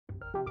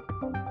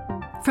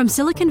From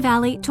Silicon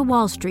Valley to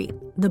Wall Street,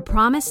 the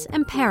promise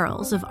and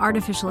perils of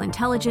artificial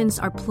intelligence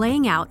are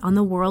playing out on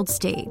the world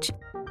stage.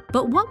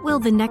 But what will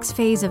the next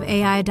phase of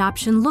AI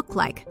adoption look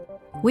like?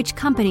 Which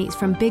companies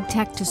from big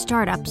tech to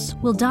startups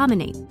will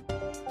dominate?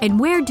 And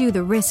where do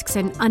the risks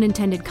and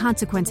unintended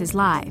consequences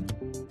lie?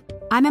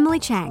 I'm Emily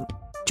Chang.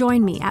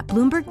 Join me at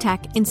Bloomberg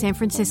Tech in San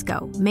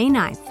Francisco, May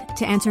 9th,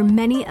 to answer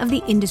many of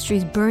the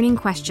industry's burning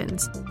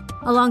questions,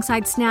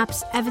 alongside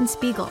Snap's Evan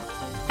Spiegel,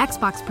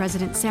 Xbox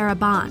President Sarah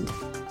Bond,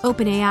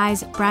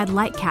 OpenAI's Brad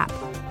Lightcap,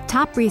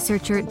 top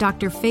researcher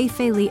Dr. Fei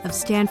Li of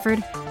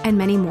Stanford, and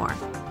many more.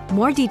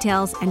 More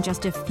details and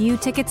just a few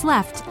tickets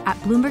left at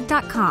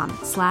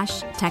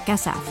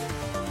Bloomberg.com/TechSF.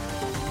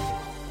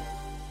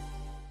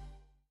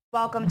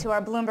 Welcome to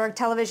our Bloomberg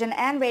television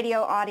and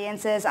radio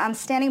audiences. I'm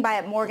standing by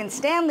at Morgan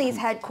Stanley's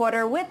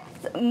headquarters with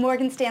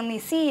Morgan Stanley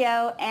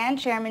CEO and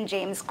Chairman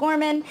James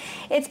Gorman.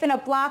 It's been a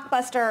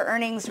blockbuster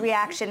earnings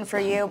reaction for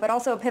you, but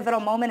also a pivotal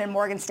moment in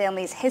Morgan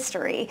Stanley's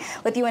history,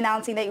 with you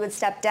announcing that you would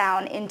step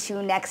down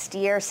into next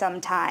year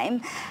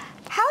sometime.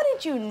 How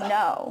did you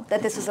know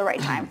that this was the right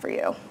time for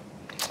you?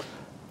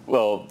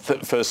 Well,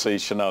 firstly,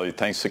 Shonali,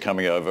 thanks for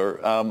coming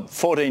over.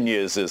 14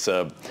 years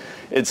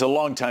it's a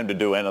long time to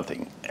do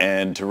anything,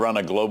 and to run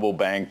a global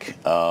bank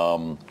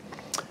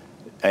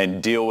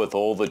and deal with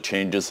all the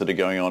changes that are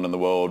going on in the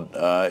world.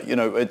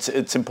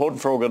 It's important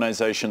for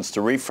organizations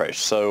to refresh.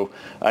 So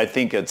I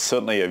think it's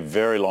certainly a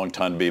very long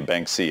time to be a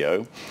bank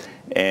CEO,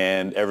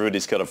 and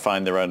everybody's got to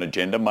find their own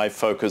agenda. My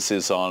focus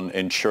is on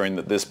ensuring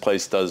that this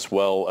place does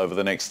well over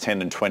the next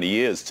 10 and 20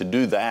 years. To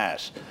do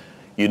that,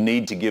 you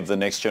need to give the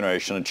next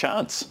generation a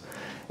chance.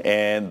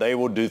 And they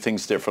will do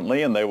things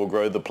differently, and they will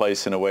grow the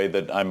place in a way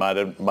that I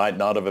might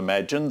not have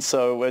imagined.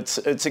 So it's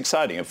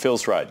exciting. It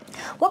feels right.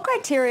 What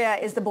criteria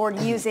is the board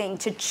using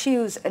to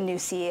choose a new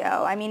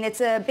CEO? I mean,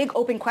 it's a big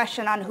open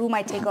question on who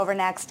might take over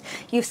next.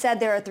 You've said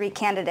there are 3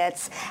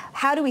 candidates.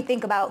 How do we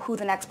think about who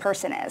the next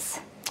person is?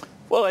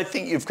 Well, I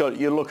think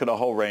you look at a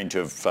whole range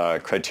of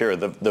criteria.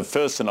 The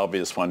first and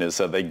obvious one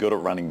is, are they good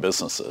at running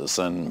businesses?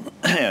 And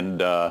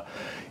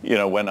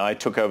when I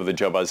took over the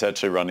job, I was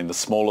actually running the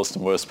smallest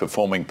and worst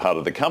performing part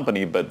of the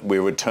company, but we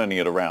were turning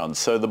it around.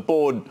 So the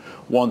board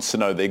wants to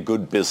know they're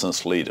good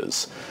business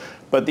leaders.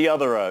 But the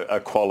other are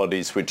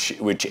qualities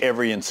which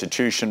every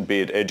institution,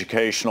 be it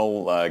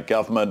educational,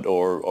 government,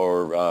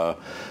 or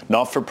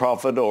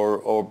not-for-profit,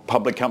 or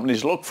public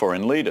companies, look for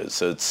in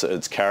leaders.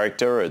 It's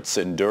character, it's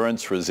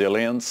endurance,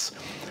 resilience,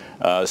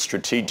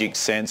 strategic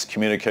sense,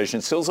 communication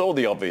skills, all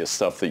the obvious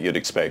stuff that you'd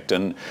expect.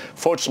 And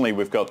fortunately,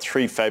 we've got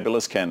 3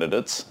 fabulous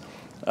candidates.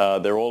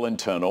 They're all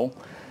internal,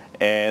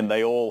 and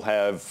they all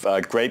have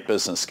great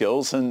business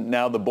skills. And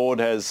now the board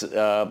has,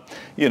 the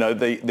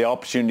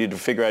opportunity to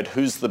figure out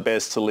who's the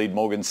best to lead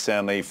Morgan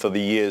Stanley for the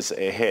years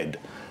ahead,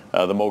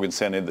 the Morgan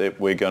Stanley that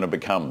we're going to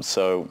become.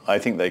 So I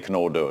think they can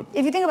all do it.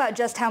 If you think about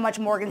just how much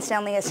Morgan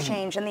Stanley has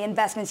changed and the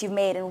investments you've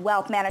made in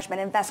wealth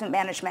management, investment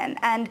management,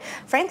 and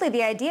frankly,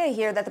 the idea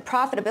here that the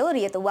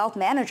profitability at the wealth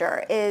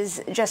manager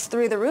is just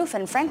through the roof,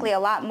 and frankly, a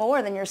lot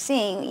more than you're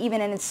seeing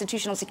even in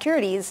institutional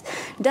securities,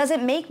 does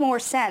it make more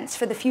sense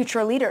for the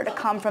future leader to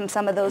come from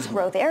some of those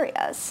growth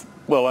areas?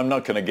 Well, I'm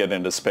not going to get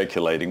into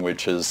speculating,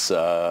 which is,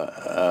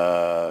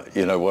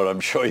 what I'm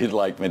sure you'd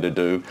like me to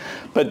do.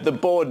 But the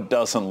board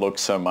doesn't look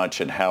so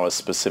much at how a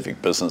specific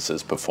business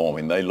is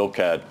performing. They look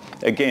at,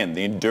 again,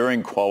 the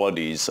enduring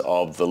qualities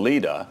of the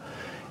leader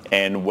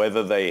and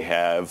whether they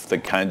have the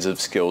kinds of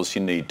skills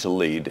you need to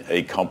lead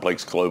a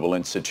complex global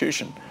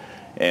institution.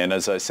 And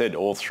as I said,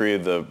 all 3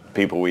 of the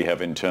people we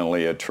have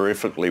internally are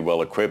terrifically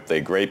well equipped.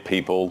 They're great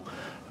people.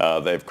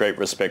 They have great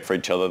respect for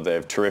each other. They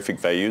have terrific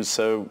values.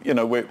 So,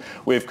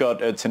 we've got,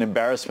 it's an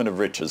embarrassment of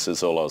riches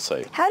is all I'll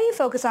say. How do you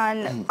focus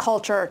on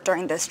culture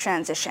during this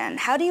transition?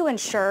 How do you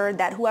ensure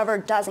that whoever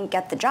doesn't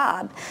get the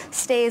job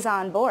stays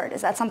on board?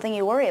 Is that something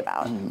you worry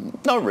about?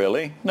 Not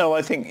really. No,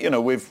 I think,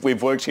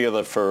 we've worked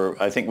together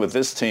with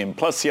this team,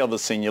 plus the other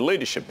senior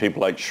leadership, people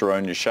like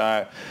Sharon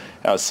Yeshaya,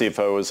 our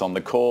CFO, is on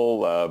the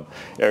call.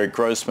 Eric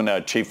Grossman,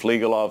 our Chief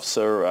Legal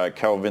Officer,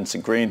 Carol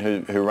Vincent Green,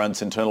 who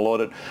runs internal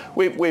audit.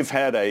 We've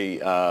had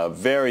a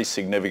very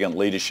significant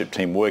leadership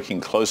team working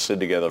closely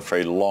together for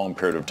a long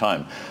period of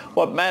time.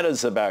 What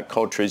matters about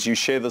culture is you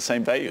share the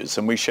same values,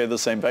 and we share the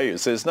same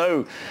values.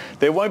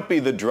 There won't be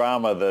the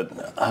drama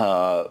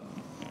that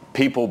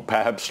people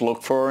perhaps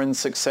look for in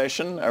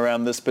succession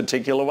around this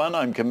particular one,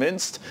 I'm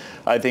convinced.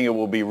 I think it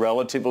will be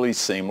relatively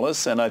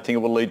seamless, and I think it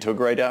will lead to a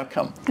great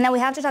outcome. Now, we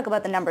have to talk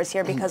about the numbers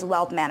here because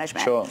wealth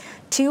management. Sure.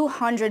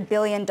 $200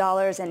 billion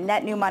in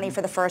net new money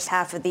for the first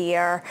half of the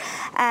year,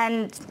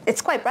 and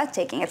it's quite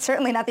breathtaking. It's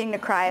certainly nothing to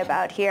cry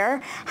about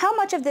here. How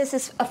much of this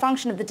is a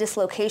function of the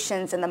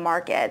dislocations in the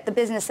market, the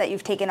business that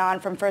you've taken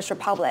on from First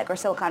Republic or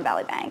Silicon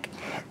Valley Bank?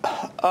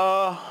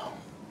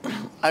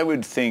 I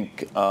would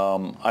think,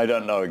 I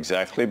don't know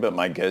exactly, but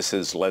my guess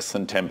is less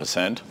than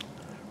 10%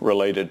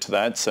 related to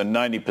that. So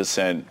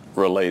 90%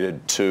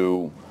 related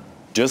to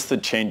just the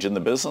change in the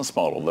business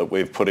model that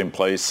we've put in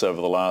place over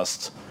the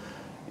last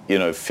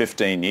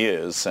 15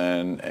 years,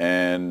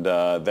 and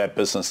that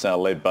business now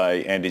led by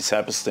Andy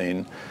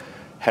Saperstein,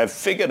 have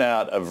figured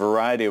out a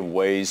variety of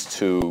ways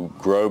to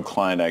grow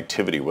client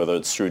activity, whether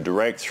it's through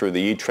the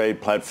E-Trade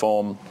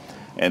platform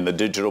and the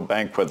digital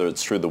bank, whether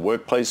it's through the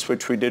workplace,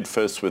 which we did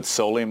first with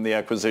Solium, the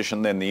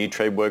acquisition, then the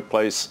E-Trade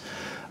workplace.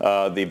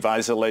 The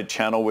advisor-led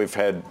channel, we've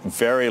had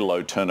very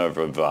low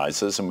turnover of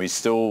advisors, and we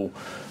still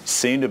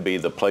seem to be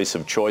the place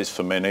of choice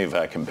for many of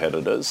our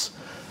competitors,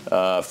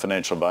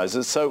 financial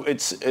advisors. So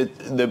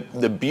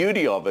the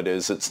beauty of it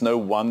is it's no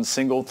one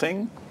single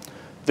thing.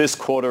 This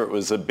quarter it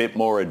was a bit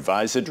more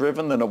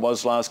advisor-driven than it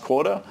was last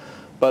quarter,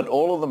 but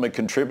all of them are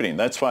contributing.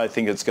 That's why I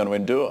think it's going to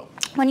endure.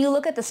 When you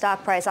look at the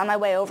stock price, on my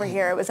way over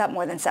here, it was up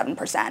more than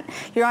 7%.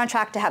 You're on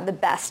track to have the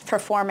best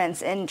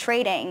performance in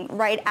trading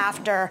right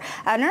after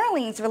an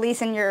earnings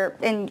release in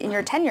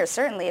your tenure,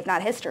 certainly, if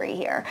not history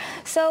here.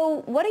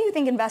 So what do you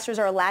think investors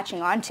are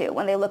latching onto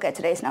when they look at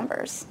today's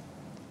numbers?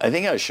 I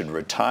think I should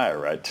retire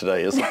right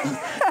today, isn't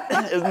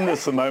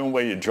this the moment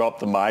where you drop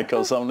the mic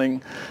or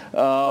something?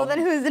 Well, then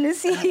who's the new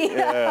CEO?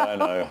 Yeah, I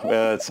know.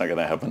 Yeah, it's not going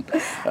to happen.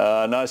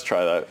 Nice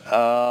try,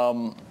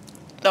 though.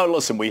 No,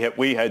 listen,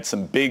 we had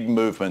some big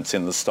movements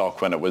in the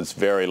stock when it was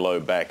very low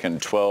back in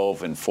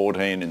 12 and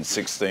 14 and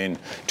 16,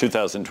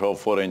 2012,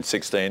 14,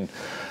 16.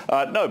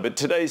 No, but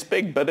today's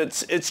big, but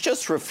it's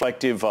just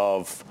reflective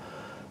of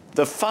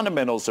the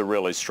fundamentals are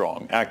really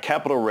strong. Our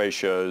capital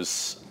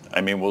ratios,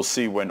 I mean, we'll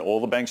see when all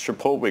the banks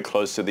report. We're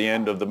close to the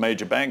end of the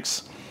major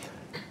banks,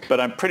 but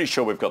I'm pretty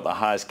sure we've got the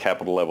highest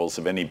capital levels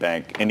of any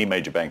bank, any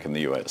major bank in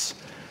the US.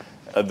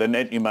 The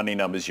net new money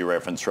numbers you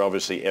referenced are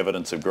obviously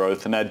evidence of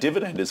growth, and our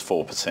dividend is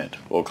 4%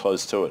 or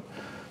close to it.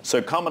 So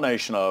a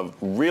combination of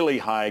really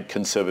high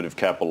conservative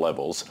capital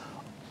levels,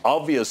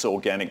 obvious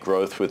organic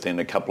growth within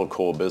a couple of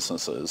core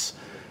businesses,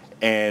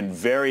 and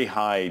very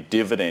high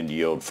dividend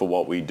yield for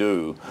what we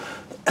do.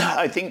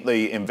 I think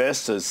the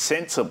investors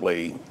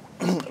sensibly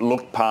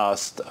look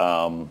past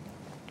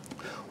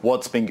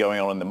what's been going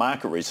on in the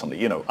market recently.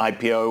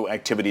 IPO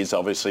activity is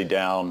obviously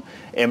down,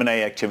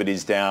 M&A activity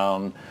is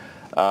down.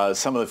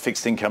 Some of the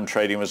fixed income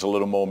trading was a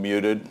little more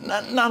muted.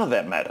 None of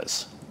that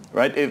matters,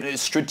 right?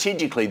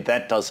 Strategically,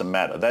 that doesn't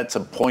matter. That's a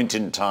point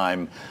in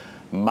time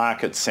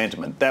market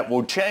sentiment. That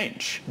will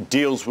change.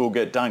 Deals will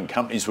get done.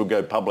 Companies will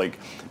go public.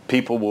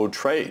 People will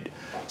trade.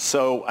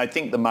 So I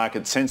think the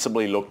market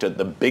sensibly looked at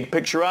the big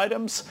picture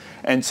items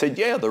and said,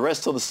 yeah, the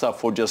rest of the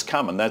stuff will just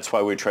come. And that's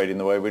why we're trading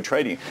the way we're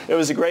trading. It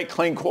was a great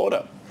clean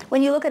quarter.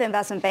 When you look at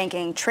investment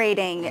banking,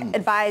 trading,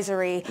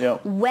 advisory,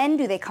 when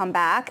do they come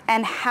back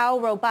and how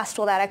robust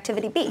will that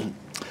activity be?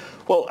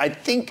 Well, I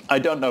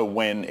don't know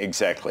when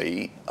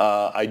exactly.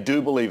 I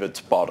do believe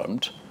it's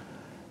bottomed.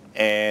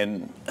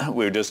 And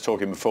we were just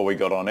talking before we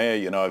got on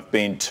air, I've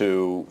been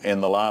to, in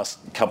the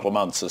last couple of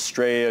months,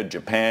 Australia,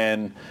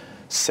 Japan,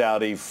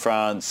 Saudi,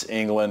 France,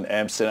 England,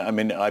 Amsterdam,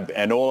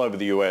 and all over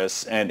the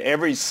US. And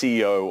every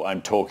CEO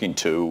I'm talking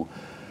to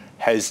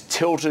has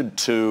tilted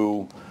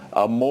to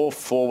a more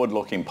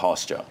forward-looking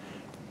posture.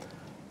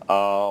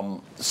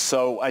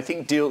 So I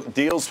think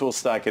deals will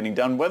start getting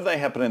done. Whether they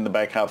happen in the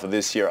back half of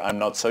this year, I'm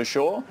not so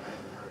sure.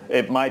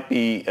 It might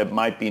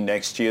be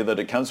next year that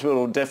it comes, but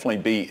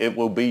it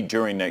will be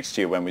during next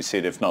year when we see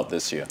it, if not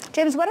this year.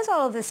 James, what does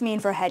all of this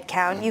mean for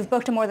Headcount? You've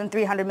booked a more than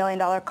 $300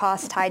 million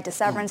cost tied to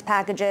severance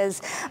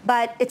packages,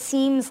 but it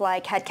seems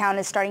like Headcount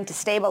is starting to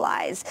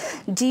stabilize.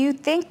 Do you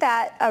think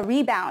that a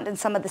rebound in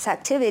some of this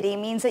activity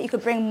means that you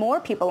could bring more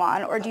people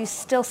on, or do you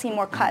still see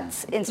more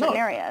cuts in certain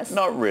areas?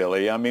 Not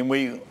really.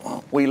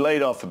 We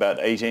laid off about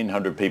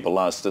 1,800 people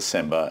last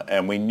December,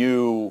 and we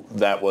knew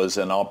that was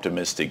an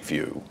optimistic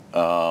view.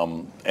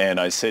 And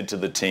I said to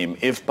the team,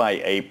 if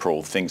by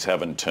April things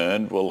haven't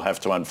turned, we'll have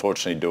to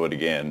unfortunately do it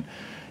again.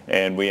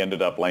 And we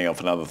ended up laying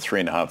off another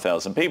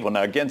 3,500 people.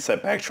 Now, against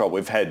that backdrop,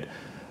 we've had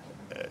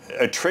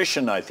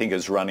attrition, I think,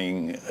 is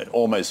running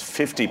almost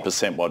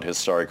 50% what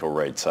historical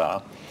rates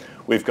are.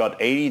 We've got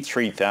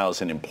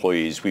 83,000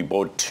 employees. We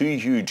bought two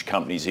huge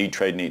companies,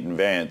 E-Trade and Eaton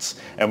Vance,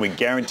 and we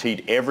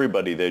guaranteed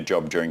everybody their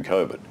job during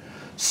COVID.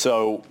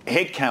 So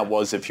headcount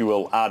was, if you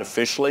will,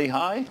 artificially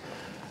high.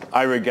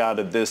 I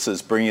regarded this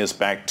as bringing us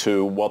back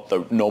to what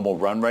the normal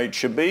run rate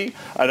should be.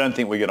 I don't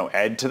think we're going to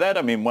add to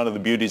that. One of the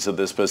beauties of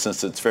this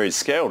business, it's very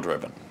scale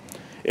driven.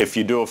 If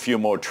you do a few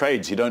more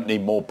trades, you don't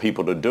need more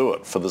people to do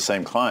it for the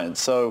same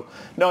clients. So,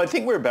 no, I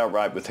think we're about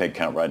right with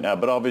headcount right now.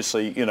 But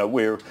obviously,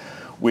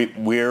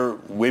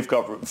 we've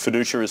got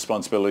fiduciary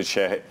responsibility.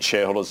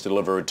 Shareholders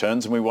deliver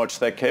returns, and we watch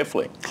that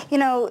carefully.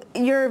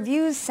 Your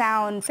views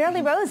sound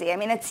fairly rosy.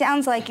 It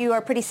sounds like you are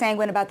pretty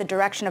sanguine about the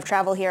direction of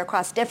travel here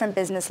across different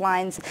business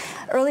lines.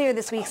 Earlier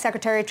this week,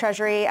 Secretary of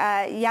Treasury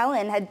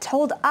Yellen had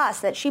told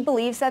us that she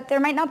believes that there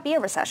might not be a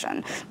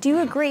recession. Do you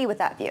agree with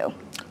that view?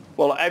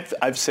 Well,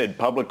 I've said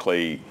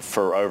publicly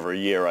for over a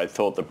year, I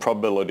thought the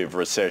probability of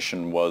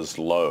recession was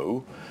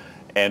low.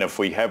 And if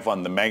we have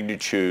one, the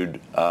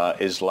magnitude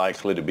is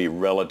likely to be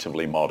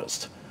relatively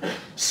modest.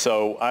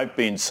 So I've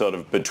been sort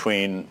of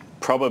between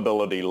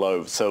probability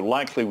low. So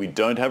likely we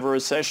don't have a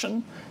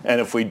recession. And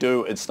if we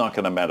do, it's not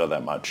going to matter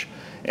that much.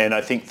 And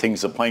I think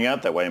things are playing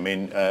out that way. I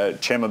mean,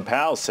 Chairman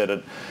Powell said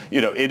it,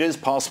 it is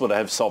possible to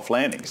have soft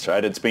landings,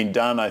 right? It's been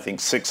done, I think,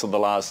 6 of the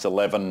last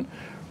 11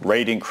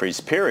 rate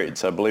increase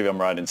periods. I believe I'm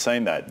right in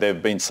saying that. There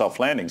have been soft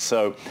landings.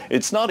 So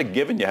it's not a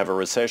given you have a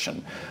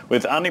recession.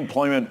 With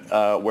unemployment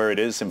where it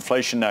is,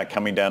 inflation now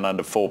coming down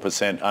under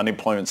 4%,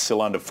 unemployment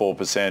still under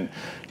 4%,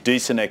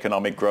 decent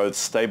economic growth,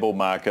 stable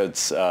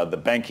markets,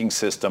 the banking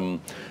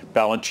system,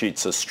 balance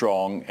sheets are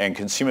strong, and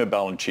consumer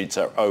balance sheets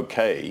are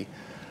okay.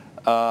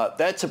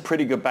 That's a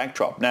pretty good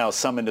backdrop. Now,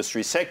 some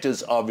industry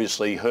sectors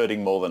obviously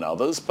hurting more than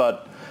others,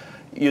 but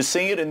you're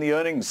seeing it in the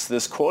earnings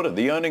this quarter.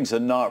 The earnings are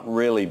not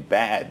really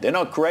bad. They're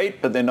not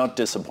great, but they're not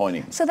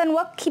disappointing. So then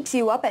what keeps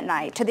you up at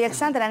night? To the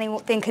extent that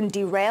anything can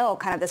derail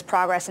kind of this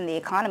progress in the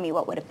economy,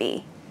 what would it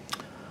be?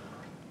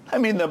 I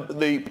mean,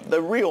 the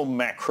real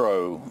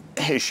macro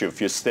issue, if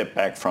you step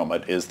back from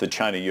it, is the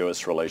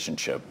China-US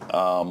relationship.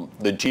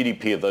 The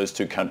GDP of those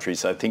two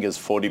countries, I think, is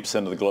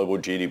 40% of the global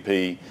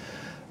GDP.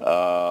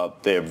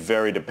 We're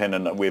very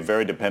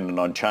dependent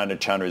on China.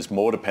 China is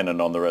more dependent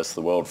on the rest of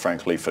the world,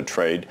 frankly, for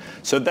trade.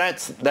 So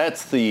that's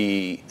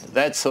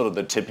sort of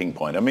the tipping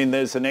point. I mean,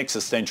 there's an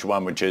existential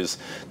one, which is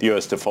the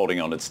US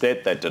defaulting on its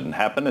debt. That didn't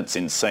happen. It's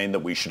insane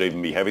that we should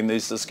even be having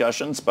these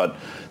discussions, but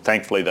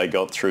thankfully they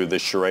got through the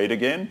charade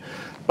again.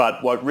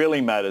 But what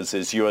really matters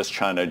is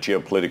US-China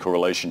geopolitical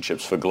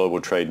relationships for global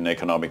trade and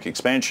economic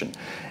expansion.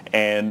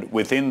 And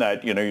within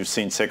that, you've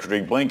seen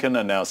Secretary Blinken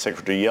and now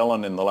Secretary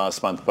Yellen in the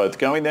last month both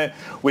going there.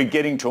 We're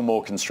getting to a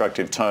more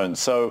constructive tone.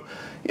 So,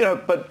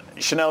 but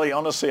Shanelli,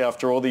 honestly,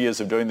 after all the years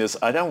of doing this,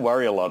 I don't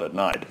worry a lot at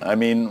night. I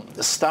mean,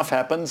 stuff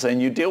happens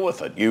and you deal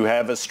with it. You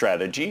have a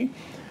strategy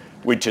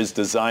which is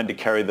designed to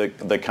carry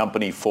the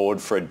company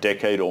forward for a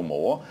decade or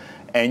more.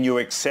 And you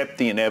accept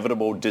the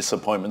inevitable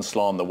disappointments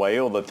along the way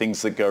or the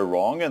things that go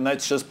wrong, and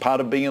that's just part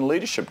of being in a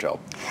leadership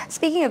job.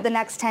 Speaking of the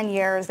next 10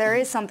 years, there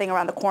is something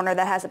around the corner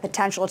that has the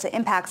potential to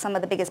impact some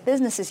of the biggest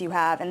businesses you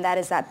have, and that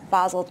is that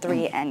Basel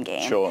III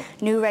endgame. Sure.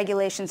 New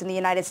regulations in the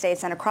United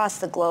States and across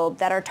the globe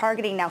that are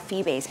targeting now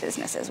fee-based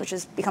businesses, which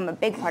has become a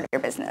big part of your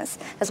business,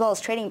 as well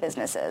as trading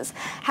businesses.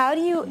 How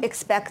do you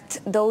expect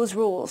those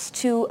rules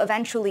to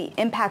eventually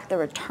impact the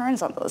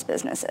returns on those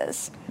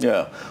businesses?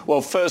 Yeah.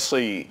 Well,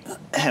 firstly,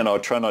 and I'll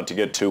try not to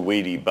get too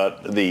weedy,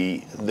 but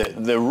the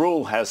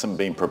rule hasn't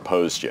been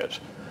proposed yet.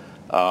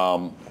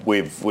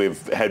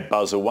 We've had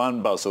Basel I,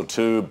 Basel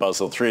II,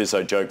 Basel III, as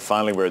I joke.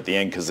 Finally, we're at the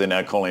end because they're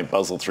now calling it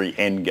Basel III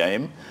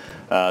Endgame.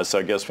 So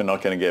I guess we're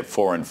not going to get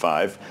 4 and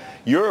 5.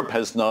 Europe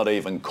has not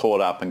even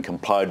caught up and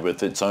complied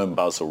with its own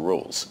Basel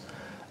rules.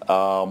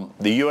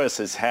 The US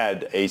has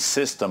had a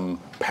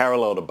system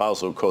parallel to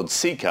Basel called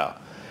CCAR,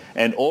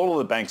 and all of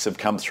the banks have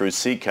come through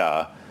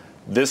CCAR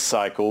this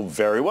cycle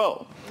very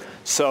well.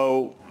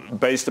 So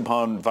based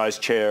upon Vice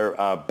Chair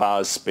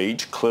Barr's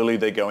speech, clearly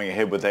they're going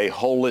ahead with a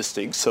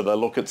holistic, so they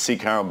look at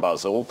CCAR and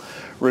Basel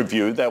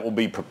review. That will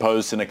be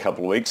proposed in a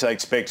couple of weeks. I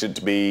expect it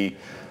to be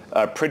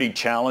pretty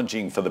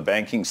challenging for the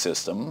banking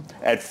system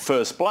at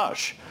first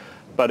blush.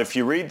 But if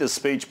you read the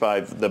speech by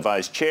the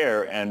Vice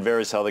Chair and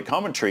various other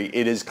commentary,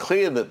 it is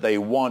clear that they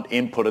want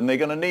input and they're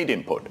going to need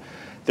input.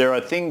 There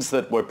are things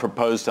that were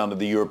proposed under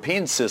the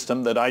European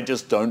system that I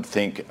just don't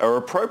think are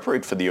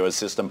appropriate for the US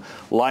system,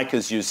 like,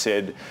 as you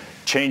said,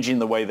 changing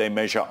the way they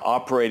measure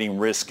operating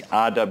risk,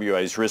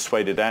 RWAs,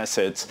 risk-weighted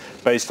assets,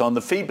 based on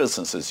the fee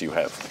businesses you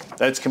have.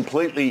 That's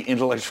completely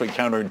intellectually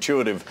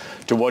counterintuitive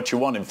to what you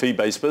want in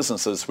fee-based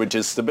businesses, which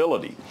is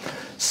stability.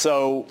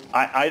 So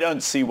I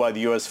don't see why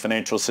the US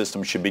financial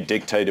system should be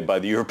dictated by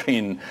the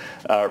European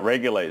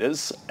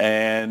regulators,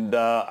 and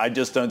I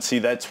just don't see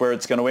that's where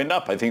it's going to end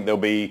up. I think there'll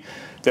be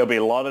a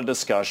lot of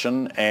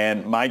discussion,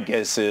 and my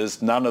guess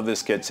is none of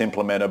this gets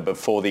implemented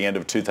before the end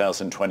of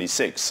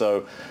 2026.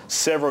 So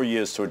several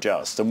years to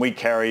adjust. And we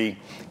carry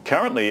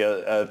currently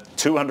a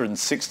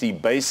 260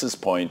 basis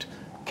point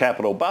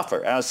capital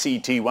buffer. Our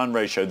CET1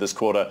 ratio this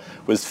quarter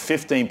was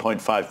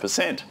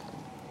 15.5%.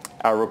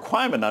 Our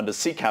requirement under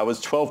CCAR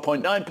was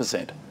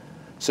 12.9%.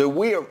 So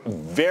we are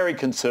very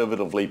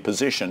conservatively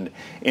positioned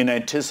in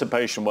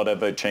anticipation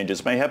whatever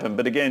changes may happen.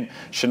 But again,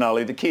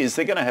 Shanali, the key is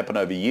they're going to happen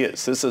over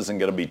years. This isn't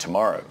going to be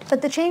tomorrow.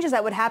 But the changes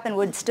that would happen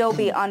would still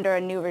be under a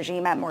new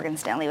regime at Morgan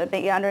Stanley, would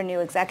be under a new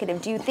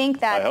executive. Do you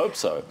think that I hope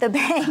so. The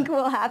bank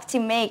will have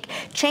to make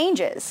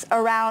changes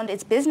around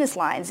its business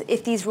lines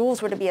if these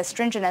rules were to be as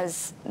stringent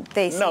as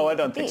they seem to be? No, I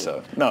don't think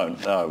so. No.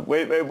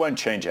 It won't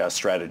change our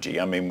strategy.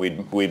 I mean,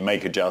 we'd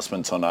make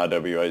adjustments on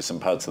RWAs and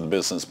parts of the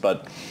business,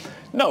 but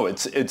no,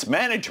 it's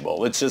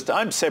manageable. It's just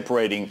I'm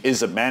separating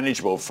is it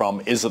manageable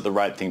from is it the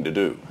right thing to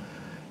do?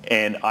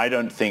 And I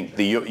don't think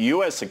the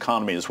U.S.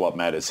 economy is what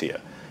matters here.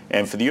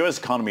 And for the U.S.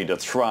 economy to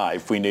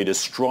thrive, we need a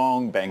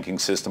strong banking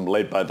system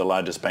led by the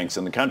largest banks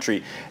in the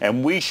country.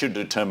 And we should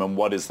determine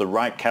what is the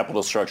right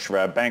capital structure for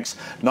our banks,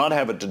 not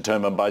have it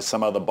determined by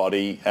some other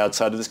body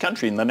outside of this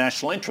country in the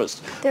national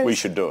interest. We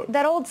should do it.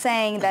 That old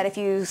saying that if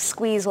you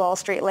squeeze Wall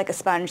Street like a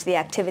sponge, the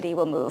activity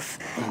will move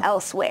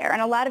elsewhere.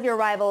 And a lot of your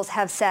rivals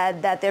have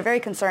said that they're very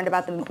concerned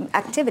about the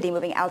activity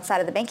moving outside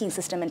of the banking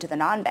system into the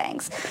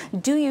non-banks.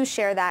 Do you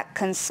share that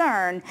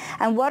concern?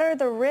 And what are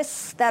the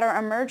risks that are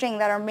emerging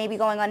that are maybe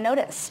going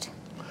unnoticed?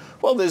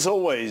 Well, there's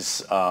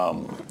always,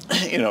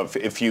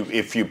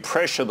 if you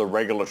pressure the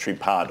regulatory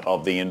part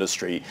of the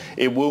industry,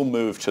 it will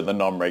move to the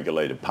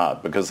non-regulated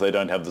part because they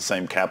don't have the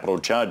same capital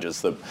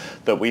charges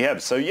that we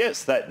have. So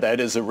yes, that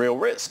is a real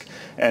risk.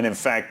 And in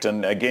fact,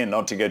 and again,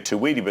 not to get too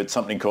weedy, but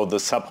something called the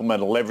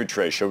supplemental leverage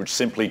ratio, which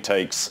simply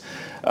takes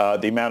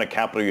the amount of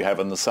capital you have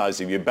and the size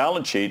of your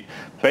balance sheet,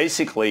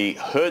 basically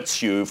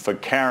hurts you for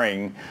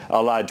carrying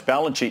a large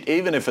balance sheet,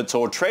 even if it's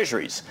all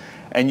treasuries.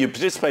 And you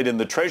participate in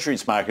the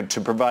treasuries market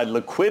to provide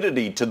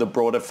liquidity to the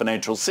broader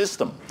financial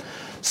system.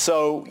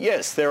 So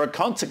yes, there are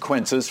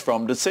consequences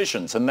from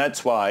decisions, and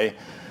that's why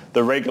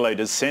the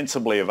regulators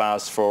sensibly have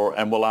asked for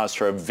and will ask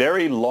for a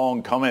very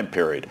long comment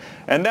period.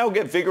 And they'll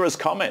get vigorous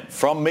comment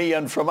from me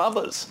and from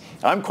others.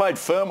 I'm quite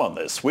firm on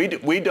this. We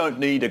don't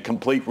need a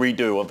complete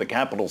redo of the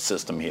capital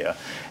system here,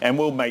 and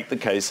we'll make the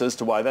case as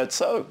to why that's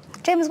so.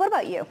 James, what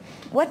about you?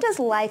 What does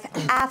life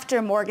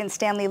after Morgan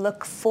Stanley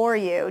look for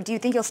you? Do you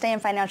think you'll stay in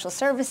financial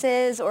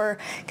services or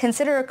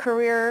consider a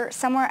career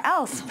somewhere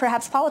else,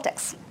 perhaps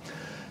politics?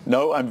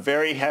 No, I'm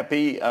very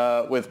happy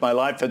with my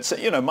life. It's,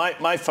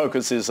 my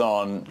focus is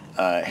on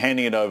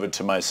handing it over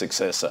to my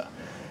successor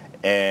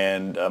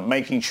and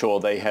making sure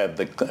they have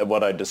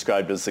what I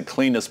described as the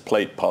cleanest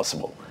plate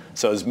possible.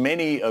 So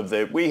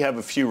we have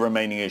a few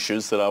remaining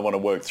issues that I want to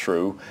work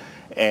through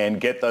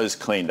and get those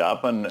cleaned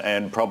up,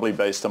 and probably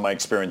based on my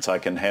experience I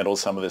can handle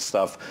some of this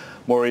stuff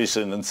more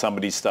easily than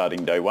somebody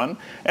starting day one.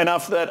 And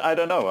after that, I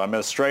don't know. I'm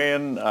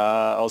Australian.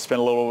 I'll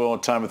spend a little more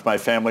time with my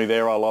family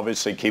there. I'll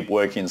obviously keep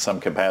working in some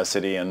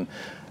capacity, and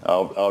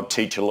I'll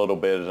teach a little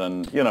bit,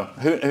 and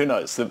who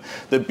knows.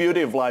 The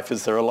beauty of life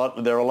is there are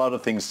a lot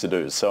of things to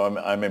do, so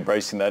I'm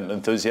embracing that and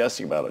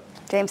enthusiastic about it.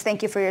 James,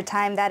 thank you for your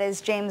time. That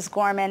is James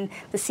Gorman,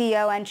 the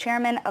CEO and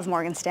Chairman of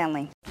Morgan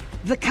Stanley.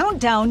 The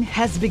countdown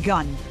has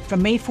begun.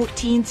 From May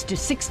 14th to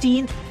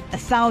 16th,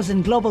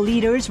 1,000 global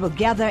leaders will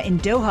gather in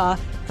Doha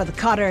for the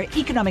Qatar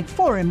Economic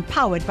Forum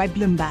powered by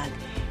Bloomberg.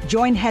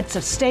 Join heads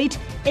of state,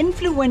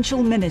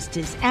 influential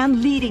ministers,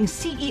 and leading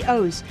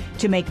CEOs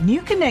to make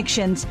new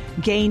connections,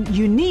 gain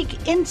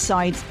unique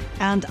insights,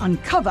 and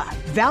uncover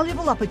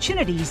valuable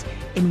opportunities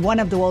in one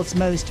of the world's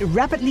most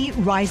rapidly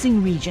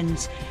rising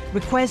regions.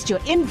 Request your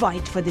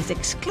invite for this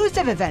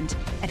exclusive event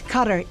at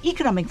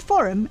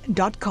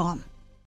QatarEconomicForum.com.